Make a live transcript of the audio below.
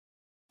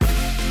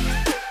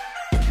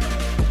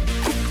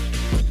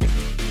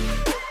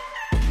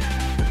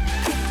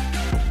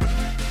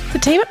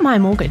team at My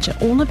Mortgage are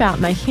all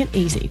about making it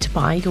easy to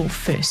buy your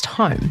first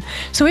home.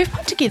 So we've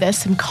put together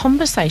some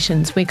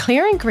conversations where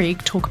Claire and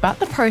Greg talk about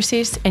the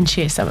process and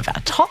share some of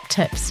our top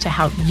tips to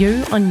help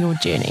you on your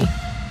journey.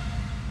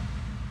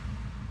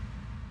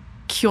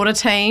 Kia ora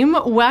team,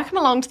 welcome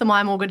along to the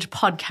My Mortgage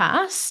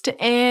podcast.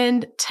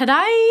 And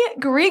today,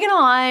 Greg and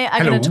I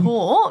are going to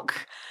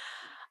talk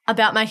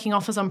about making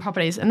offers on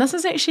properties. And this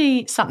is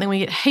actually something we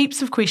get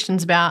heaps of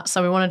questions about.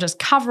 So we want to just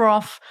cover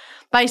off,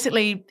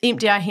 basically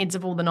empty our heads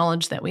of all the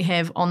knowledge that we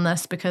have on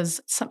this, because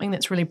it's something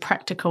that's really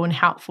practical and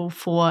helpful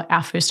for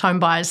our first home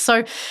buyers.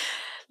 So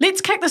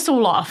let's kick this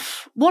all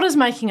off. What is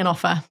making an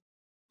offer?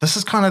 This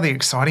is kind of the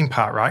exciting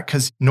part, right?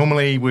 Because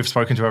normally we've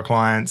spoken to our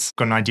clients,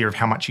 got an idea of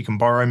how much you can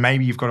borrow.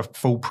 Maybe you've got a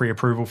full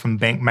pre-approval from the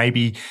bank.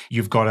 Maybe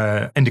you've got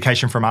an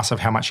indication from us of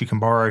how much you can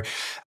borrow,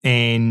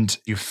 and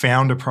you've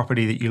found a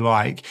property that you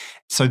like.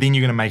 So then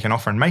you're going to make an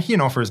offer. And making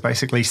an offer is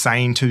basically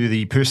saying to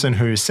the person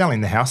who is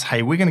selling the house,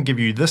 hey, we're going to give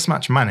you this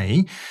much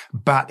money,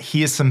 but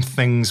here's some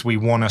things we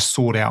want to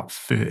sort out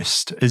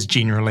first, is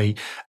generally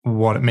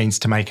what it means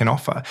to make an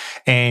offer.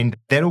 And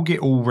that'll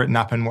get all written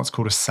up in what's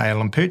called a sale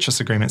and purchase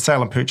agreement.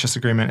 Sale and purchase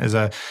agreement is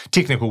a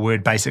technical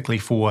word basically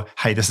for,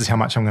 hey, this is how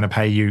much I'm going to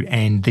pay you,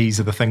 and these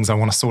are the things I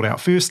want to sort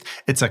out first.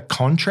 It's a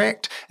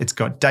contract. It's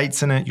got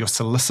dates in it. Your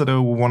solicitor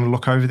will want to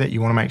look over that.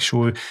 You want to make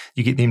sure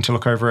you get them to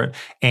look over it.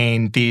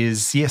 And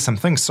there's, some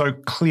things. So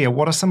Claire,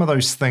 what are some of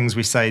those things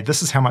we say,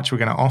 this is how much we're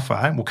going to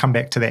offer? We'll come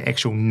back to that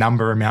actual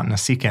number amount in a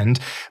second,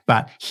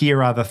 but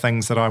here are the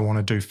things that I want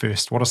to do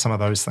first. What are some of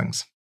those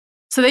things?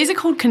 So these are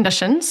called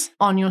conditions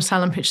on your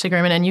sale and purchase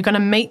agreement, and you're going to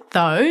meet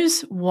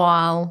those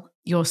while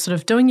you're sort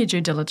of doing your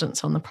due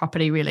diligence on the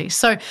property, really.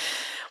 So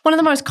one of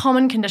the most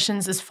common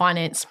conditions is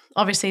finance.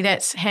 Obviously,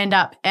 that's hand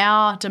up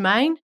our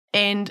domain.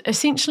 And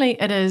essentially,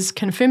 it is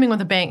confirming with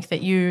a bank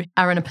that you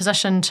are in a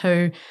position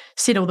to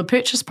settle the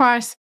purchase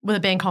price with a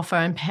bank offer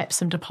and perhaps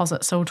some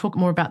deposit. So we'll talk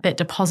more about that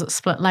deposit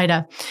split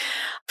later.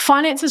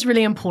 Finance is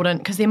really important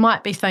because there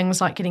might be things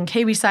like getting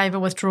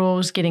KiwiSaver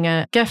withdrawals, getting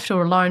a gift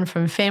or a loan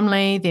from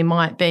family. There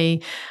might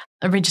be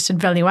a registered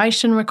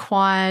valuation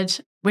required.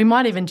 We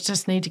might even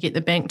just need to get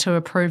the bank to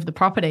approve the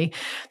property.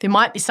 There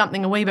might be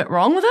something a wee bit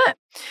wrong with it.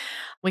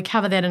 We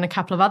cover that in a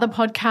couple of other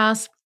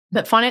podcasts,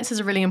 but finance is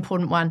a really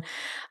important one.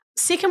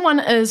 Second one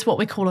is what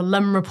we call a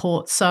LIM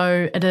report.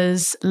 So it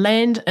is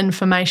Land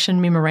Information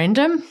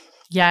Memorandum.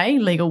 Yay,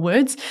 legal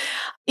words.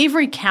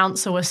 Every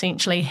council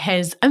essentially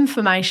has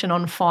information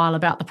on file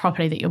about the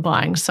property that you're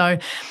buying. So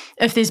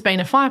if there's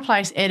been a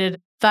fireplace added,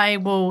 they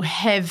will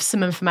have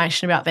some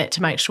information about that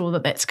to make sure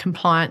that that's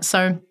compliant.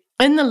 So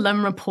in the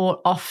LIM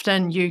report,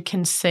 often you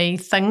can see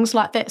things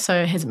like that. So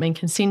it hasn't been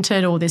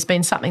consented, or there's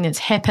been something that's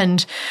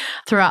happened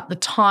throughout the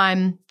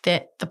time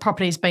that the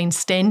property's been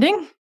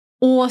standing.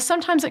 Or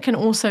sometimes it can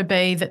also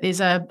be that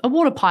there's a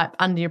water pipe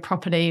under your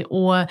property,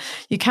 or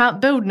you can't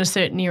build in a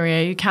certain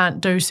area, you can't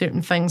do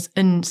certain things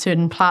in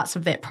certain parts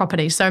of that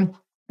property. So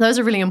those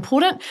are really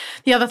important.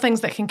 The other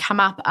things that can come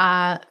up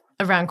are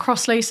around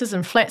cross leases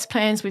and flats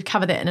plans. We've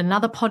covered that in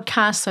another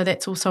podcast, so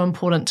that's also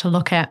important to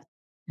look at.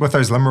 With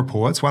those LIM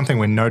reports, one thing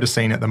we're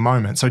noticing at the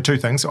moment, so two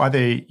things, either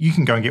you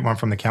can go and get one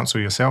from the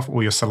council yourself,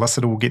 or your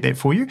solicitor will get that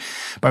for you,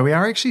 but we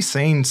are actually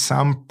seeing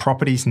some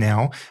properties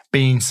now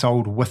being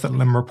sold with a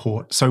LIM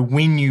report. So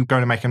when you go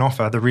to make an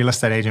offer, the real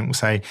estate agent will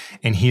say,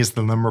 and here's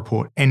the LIM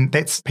report. And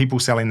that's people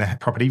selling the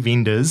property,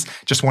 vendors,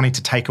 just wanting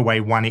to take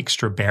away one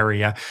extra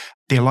barrier.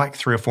 They're like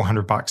 $300 or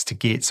 $400 to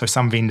get. So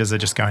some vendors are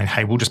just going,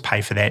 hey, we'll just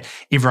pay for that.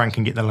 Everyone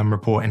can get the LIM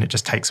report, and it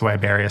just takes away a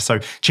barrier. So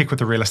check with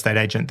the real estate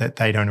agent that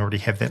they don't already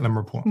have that LIM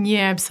report.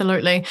 Yeah,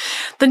 absolutely.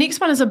 The next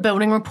one is a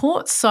building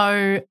report.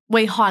 So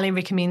we highly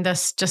recommend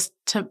this just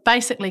to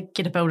basically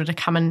get a builder to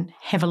come and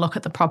have a look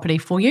at the property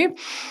for you.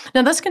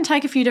 Now, this can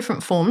take a few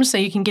different forms. So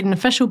you can get an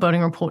official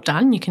building report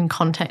done. You can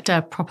contact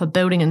a proper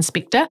building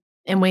inspector,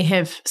 and we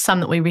have some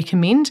that we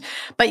recommend.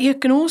 But you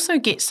can also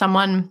get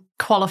someone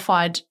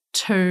qualified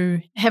to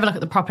have a look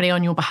at the property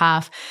on your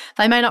behalf.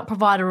 They may not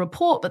provide a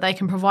report, but they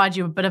can provide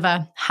you a bit of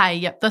a, hey,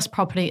 yep, this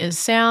property is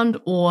sound,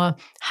 or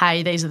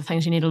hey, these are the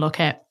things you need to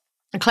look at.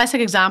 A classic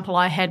example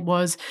I had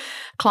was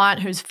a client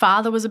whose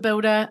father was a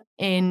builder,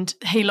 and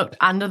he looked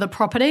under the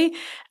property,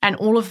 and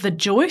all of the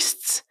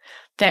joists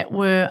that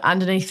were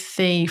underneath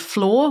the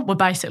floor were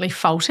basically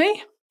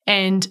faulty.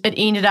 And it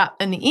ended up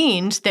in the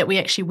end that we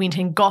actually went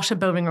and got a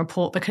building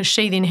report, because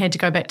she then had to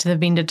go back to the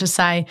vendor to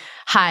say,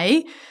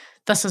 hey,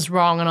 this is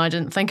wrong, and I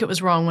didn't think it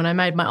was wrong when I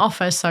made my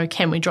offer, so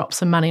can we drop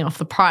some money off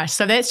the price?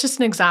 So that's just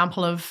an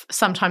example of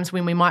sometimes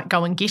when we might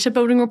go and get a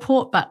building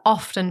report, but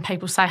often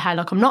people say, hey,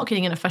 look, I'm not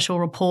getting an official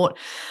report,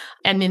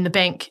 and then the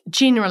bank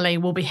generally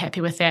will be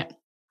happy with that.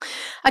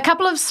 A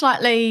couple of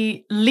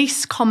slightly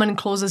less common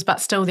clauses,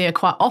 but still there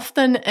quite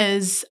often,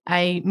 is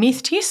a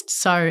meth test.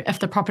 So if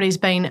the property's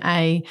been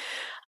a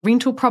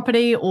rental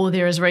property, or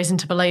there is reason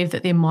to believe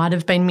that there might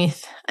have been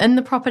meth in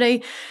the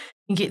property,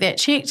 You get that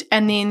checked.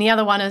 And then the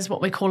other one is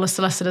what we call a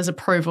solicitor's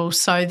approval.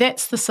 So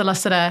that's the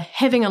solicitor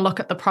having a look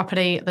at the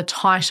property, the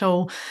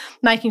title,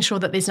 making sure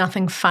that there's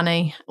nothing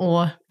funny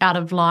or out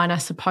of line, I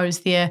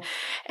suppose, there.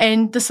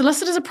 And the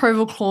solicitor's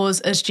approval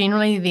clause is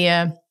generally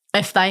there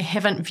if they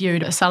haven't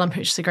viewed a sale and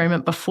purchase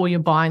agreement before you're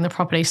buying the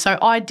property. So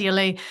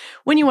ideally,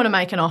 when you want to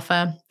make an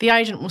offer, the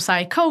agent will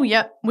say, cool,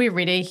 yep, we're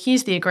ready,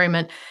 here's the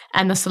agreement,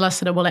 and the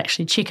solicitor will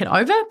actually check it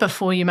over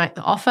before you make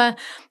the offer.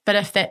 But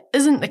if that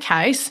isn't the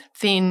case,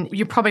 then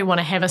you probably want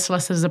to have a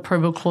solicitor's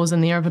approval clause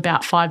in there of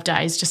about 5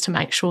 days just to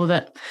make sure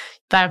that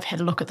they've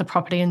had a look at the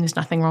property and there's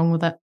nothing wrong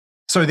with it.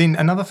 So then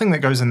another thing that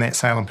goes in that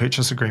sale and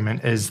purchase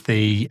agreement is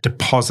the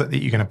deposit that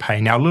you're going to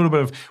pay. Now,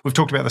 we've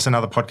talked about this in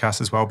other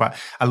podcasts as well, but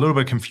a little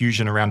bit of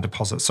confusion around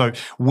deposits. So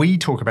we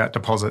talk about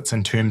deposits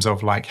in terms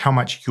of like how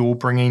much you're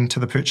bringing to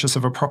the purchase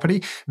of a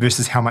property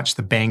versus how much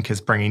the bank is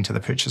bringing to the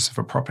purchase of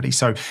a property.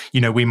 So,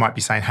 we might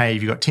be saying, hey,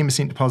 have you got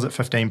 10% deposit,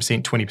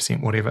 15%,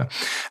 20%, whatever.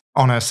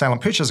 On a sale and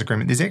purchase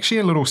agreement, there's actually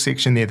a little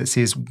section there that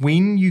says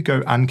when you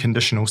go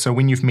unconditional, so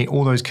when you've met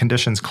all those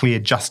conditions Claire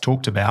just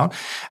talked about,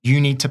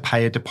 you need to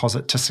pay a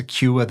deposit to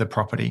secure the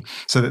property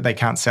so that they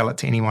can't sell it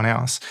to anyone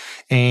else.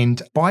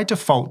 And by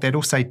default,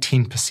 that'll say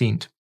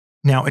 10%.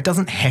 Now, it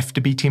doesn't have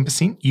to be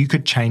 10%. You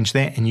could change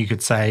that and you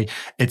could say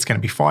it's going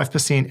to be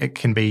 5%. It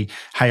can be,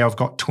 hey, I've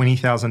got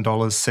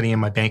 $20,000 sitting in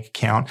my bank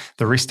account.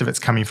 The rest of it's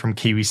coming from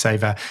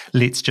KiwiSaver.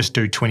 Let's just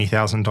do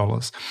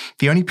 $20,000.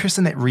 The only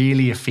person that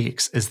really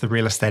affects is the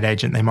real estate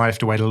agent. They might have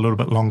to wait a little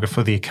bit longer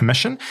for their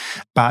commission.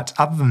 But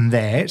other than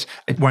that,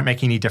 it won't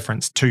make any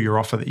difference to your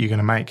offer that you're going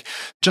to make.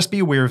 Just be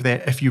aware of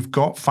that. If you've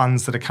got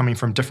funds that are coming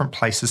from different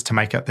places to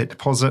make up that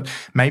deposit,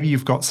 maybe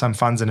you've got some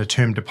funds in a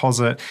term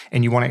deposit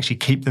and you want to actually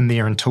keep them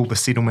there until the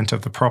settlement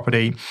of the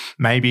property.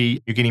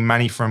 Maybe you're getting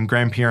money from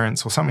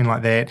grandparents or something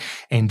like that,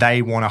 and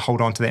they want to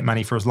hold on to that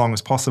money for as long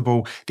as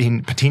possible,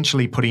 then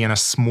potentially putting in a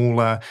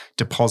smaller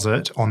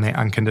deposit on that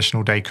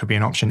unconditional day could be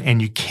an option.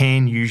 And you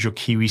can use your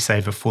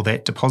KiwiSaver for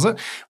that deposit.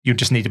 You'll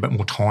just need a bit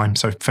more time,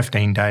 so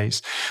 15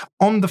 days.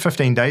 On the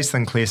 15 days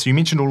thing, Claire, so you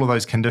mentioned all of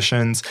those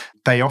conditions.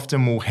 They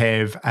often will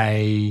have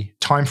a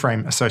time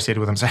frame associated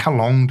with them. So how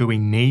long do we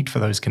need for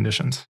those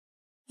conditions?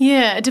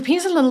 Yeah, it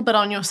depends a little bit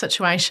on your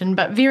situation,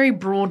 but very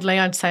broadly,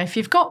 I'd say if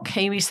you've got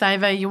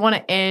KiwiSaver, you want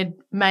to add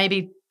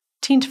maybe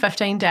 10 to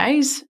 15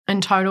 days in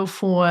total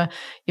for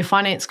your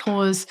finance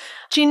clause.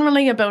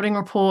 Generally, a building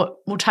report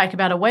will take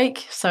about a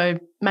week, so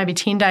maybe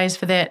 10 days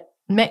for that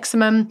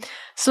maximum.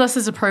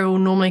 Solicitor's approval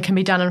normally can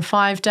be done in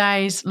 5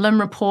 days.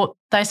 LIM report,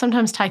 they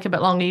sometimes take a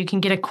bit longer. You can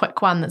get a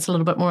quick one that's a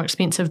little bit more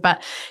expensive,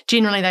 but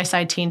generally they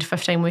say 10 to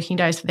 15 working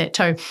days for that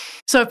too.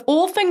 So if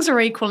all things are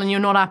equal and you're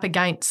not up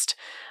against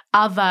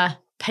other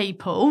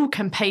people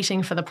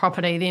competing for the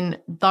property, then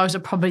those are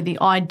probably the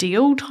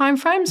ideal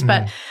timeframes.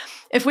 But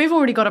if we've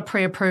already got a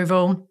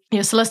pre-approval,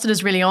 your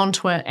solicitor's really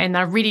onto it and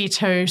they're ready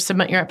to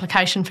submit your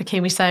application for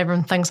KiwiSaver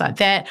and things like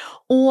that,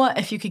 or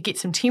if you could get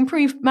some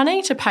temporary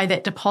money to pay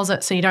that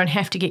deposit so you don't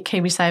have to get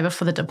KiwiSaver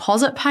for the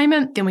deposit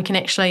payment, then we can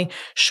actually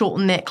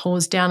shorten that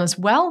clause down as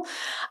well.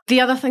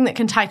 The other thing that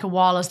can take a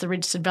while is the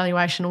registered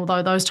valuation,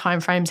 although those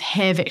timeframes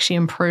have actually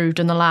improved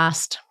in the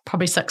last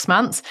probably 6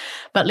 months,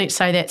 but let's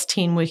say that's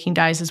 10 working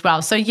days as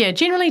well. So yeah,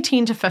 generally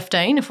 10 to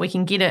 15 if we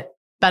can get it.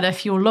 But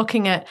if you're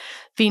looking at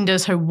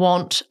vendors who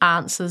want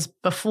answers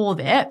before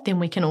that,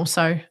 then we can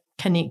also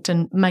connect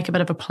and make a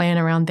bit of a plan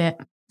around that.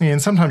 Yeah,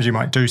 and sometimes you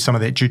might do some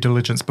of that due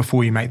diligence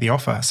before you make the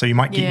offer. So you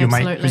might get your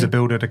mate who's a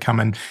builder to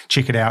come and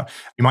check it out.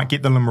 You might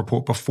get the LIM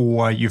report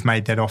before you've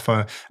made that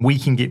offer. We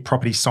can get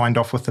properties signed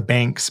off with the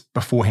banks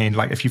beforehand.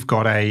 Like if you've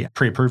got a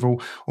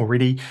pre-approval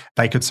already,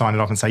 they could sign it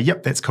off and say,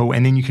 yep, that's cool.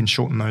 And then you can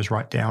shorten those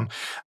right down.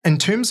 In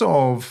terms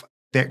of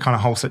that kind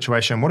of whole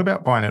situation, what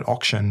about buying at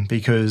auction?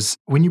 Because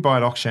when you buy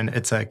at auction,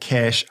 it's a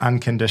cash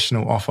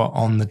unconditional offer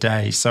on the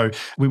day. So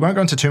we won't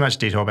go into too much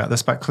detail about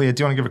this, but Claire,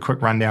 do you want to give a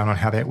quick rundown on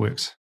how that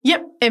works?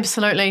 Yep,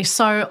 absolutely.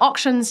 So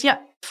auctions,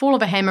 fall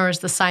of a hammer is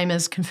the same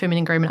as confirming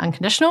agreement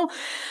unconditional.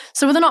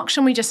 So with an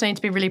auction, we just need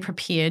to be really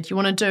prepared. You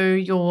want to do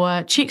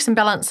your checks and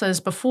balances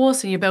before,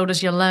 so your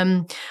builder's, your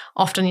LIM,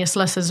 often your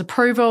solicitor's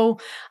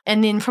approval.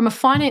 And then from a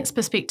finance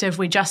perspective,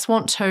 we just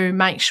want to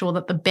make sure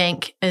that the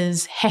bank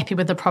is happy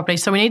with the property.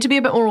 So we need to be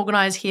a bit more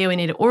organised here. We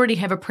need to already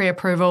have a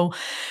pre-approval.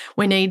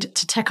 We need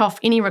to tick off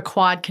any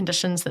required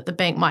conditions that the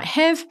bank might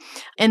have.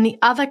 And the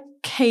other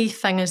key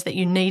thing is that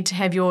you need to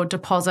have your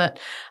deposit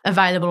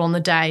available on the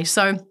day.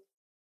 So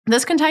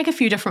this can take a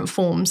few different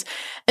forms.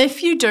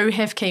 If you do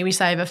have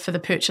KiwiSaver for the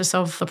purchase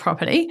of the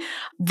property,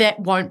 that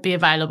won't be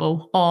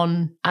available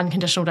on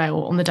unconditional day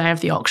or on the day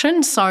of the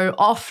auction. So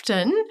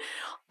often,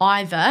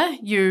 either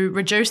you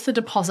reduce the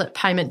deposit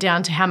payment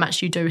down to how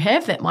much you do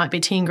have, that might be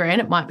 10 grand,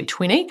 it might be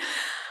 20,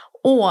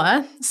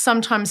 or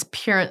sometimes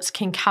parents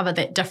can cover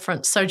that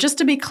difference. So just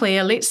to be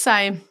clear, let's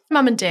say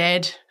mum and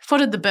dad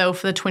footed the bill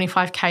for the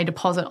 25k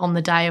deposit on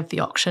the day of the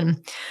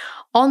auction.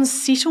 On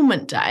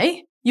settlement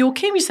day, your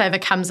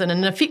KiwiSaver comes in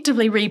and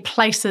effectively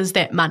replaces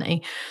that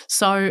money.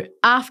 So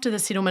after the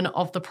settlement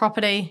of the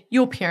property,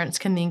 your parents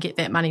can then get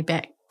that money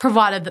back,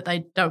 provided that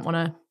they don't want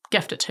to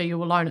gift it to you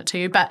or loan it to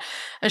you. But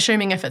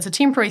assuming if it's a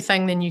temporary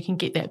thing, then you can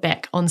get that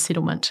back on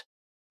settlement.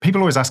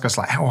 People always ask us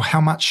like, oh,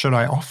 how much should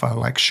I offer?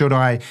 Like, should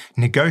I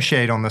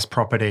negotiate on this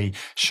property?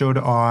 Should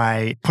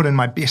I put in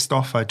my best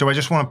offer? Do I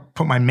just want to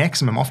put my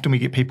maximum? Often we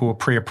get people who are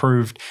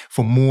pre-approved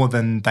for more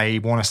than they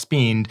want to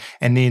spend.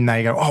 And then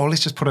they go, oh,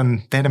 let's just put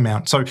in that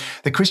amount. So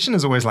the question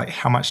is always like,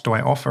 how much do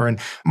I offer? And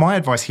my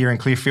advice here, and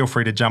Claire, feel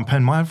free to jump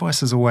in. My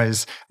advice is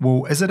always,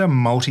 well, is it a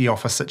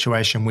multi-offer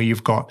situation where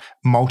you've got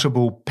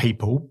multiple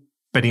people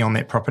bidding on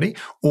that property,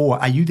 or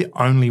are you the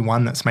only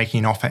one that's making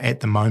an offer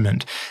at the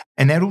moment?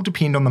 And that'll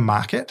depend on the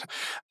market.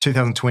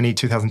 2020,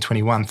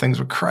 2021, things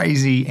were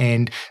crazy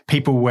and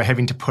people were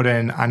having to put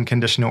in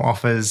unconditional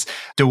offers,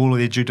 do all of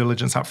their due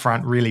diligence up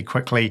front really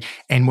quickly,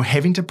 and were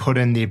having to put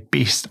in their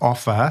best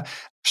offer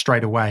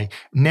straight away.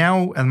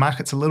 Now the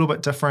market's a little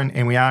bit different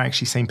and we are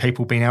actually seeing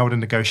people being able to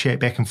negotiate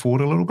back and forward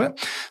a little bit.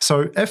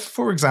 So if,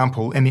 for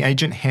example, and the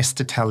agent has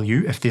to tell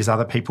you if there's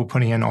other people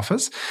putting in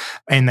offers,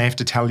 and they have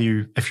to tell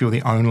you if you're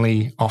the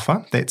only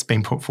offer that's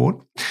been put forward.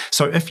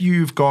 So if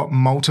you've got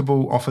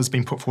multiple offers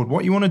being put forward,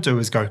 what you want to do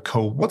is go,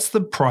 cool, what's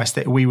the price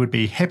that we would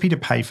be happy to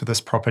pay for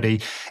this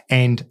property?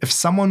 And if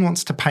someone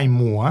wants to pay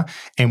more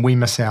and we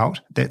miss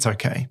out, that's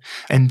okay.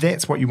 And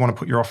that's what you want to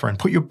put your offer in.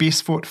 Put your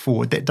best foot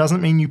forward. That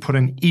doesn't mean you put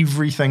in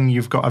everything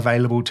you've got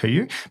available to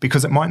you,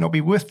 because it might not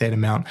be worth that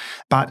amount.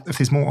 But if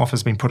there's more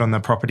offers being put on the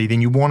property,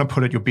 then you want to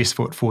put your best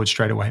foot forward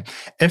straight away.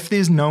 If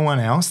there's no one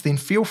else, then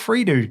feel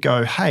free to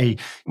go, hey,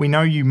 we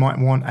know you might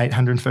want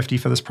 $850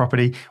 for this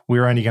property.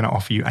 We're only going to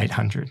offer you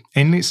 $800.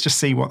 And let's just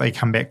see what they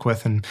come back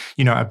with, and,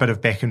 you know, a bit of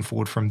back and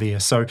forward from there.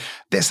 So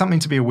that's something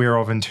to be aware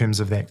of in terms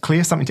of that.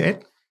 Claire, something to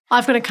add?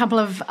 I've got a couple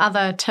of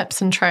other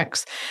tips and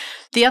tricks.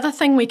 The other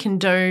thing we can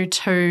do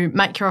to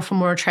make your offer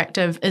more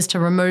attractive is to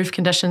remove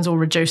conditions or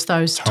reduce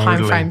those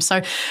timeframes.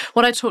 So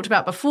what I talked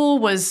about before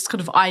was sort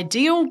of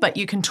ideal, but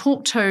you can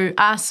talk to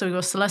us or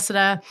your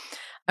solicitor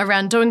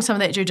around doing some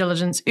of that due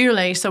diligence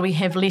early so we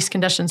have less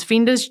conditions.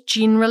 Vendors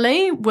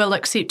generally will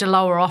accept a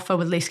lower offer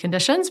with less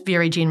conditions,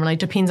 very generally,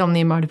 depends on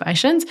their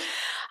motivations,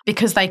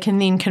 because they can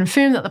then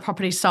confirm that the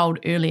property's sold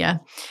earlier.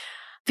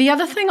 The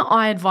other thing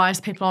I advise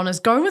people on is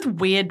go with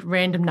weird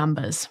random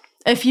numbers.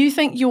 If you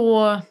think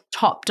your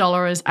top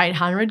dollar is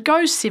 $800,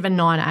 go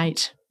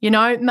 $798. You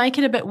know, make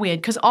it a bit weird,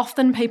 because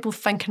often people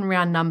think in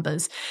round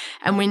numbers.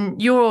 And when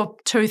you're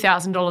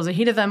 $2,000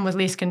 ahead of them with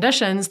less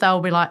conditions, they'll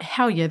be like,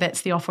 hell yeah,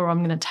 that's the offer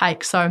I'm going to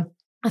take. So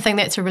I think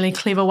that's a really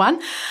clever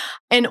one.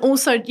 And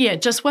also, yeah,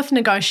 just with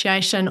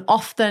negotiation,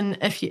 often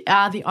if you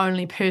are the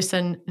only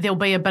person, there'll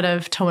be a bit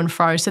of to and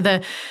fro. So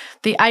the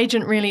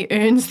agent really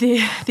earns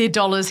their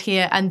dollars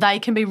here, and they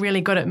can be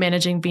really good at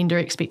managing vendor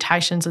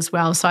expectations as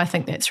well. So I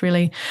think that's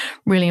really,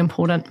 really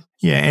important.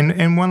 Yeah,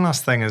 and one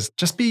last thing is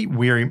just be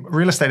wary.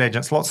 Real estate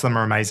agents, lots of them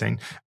are amazing.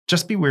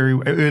 Just be wary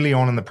early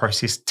on in the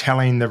process,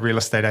 telling the real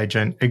estate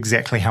agent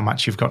exactly how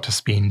much you've got to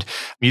spend.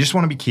 You just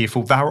want to be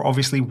careful. They're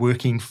obviously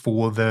working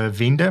for the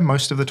vendor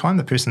most of the time,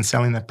 the person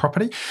selling the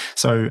property.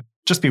 So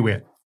just be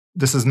aware.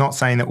 This is not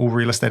saying that all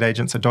real estate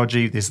agents are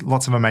dodgy. There's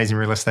lots of amazing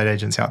real estate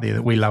agents out there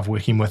that we love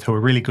working with who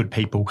are really good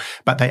people,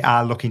 but they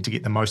are looking to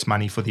get the most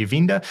money for their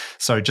vendor.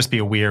 So just be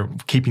aware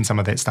of keeping some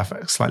of that stuff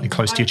slightly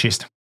close to your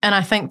chest. And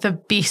I think the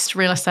best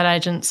real estate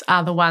agents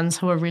are the ones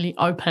who are really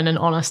open and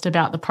honest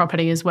about the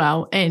property as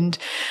well, and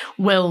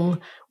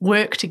will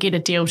work to get a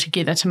deal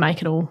together to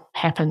make it all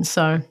happen.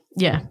 So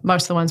yeah,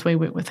 most of the ones we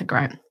work with are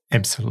great.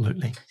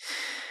 Absolutely.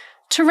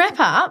 To wrap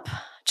up,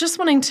 just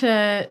wanting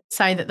to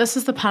say that this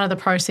is the part of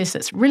the process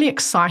that's really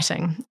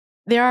exciting.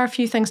 There are a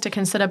few things to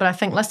consider, but I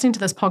think listening to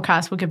this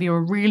podcast will give you a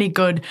really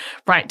good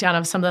breakdown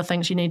of some of the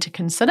things you need to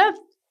consider.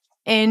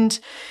 And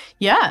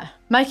yeah,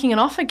 making an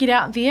offer, get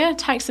out there,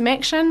 take some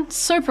action.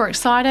 Super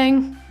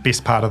exciting.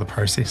 Best part of the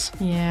process.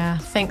 Yeah.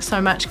 Thanks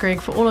so much,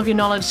 Greg, for all of your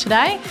knowledge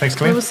today. Thanks,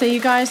 Glenn. We will see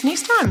you guys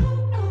next time.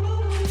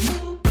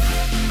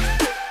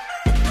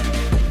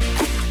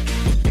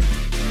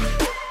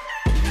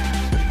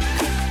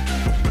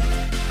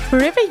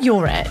 Wherever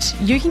you're at,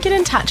 you can get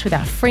in touch with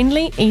our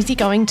friendly,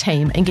 easygoing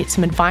team and get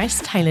some advice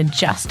tailored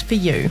just for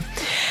you.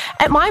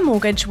 At My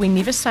Mortgage, we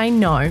never say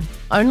no,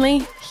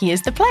 only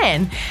here's the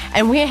plan.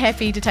 And we're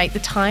happy to take the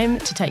time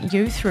to take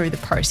you through the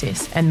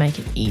process and make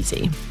it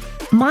easy.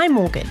 My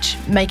Mortgage,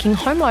 making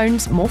home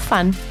loans more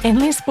fun and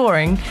less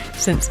boring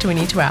since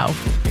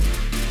 2012.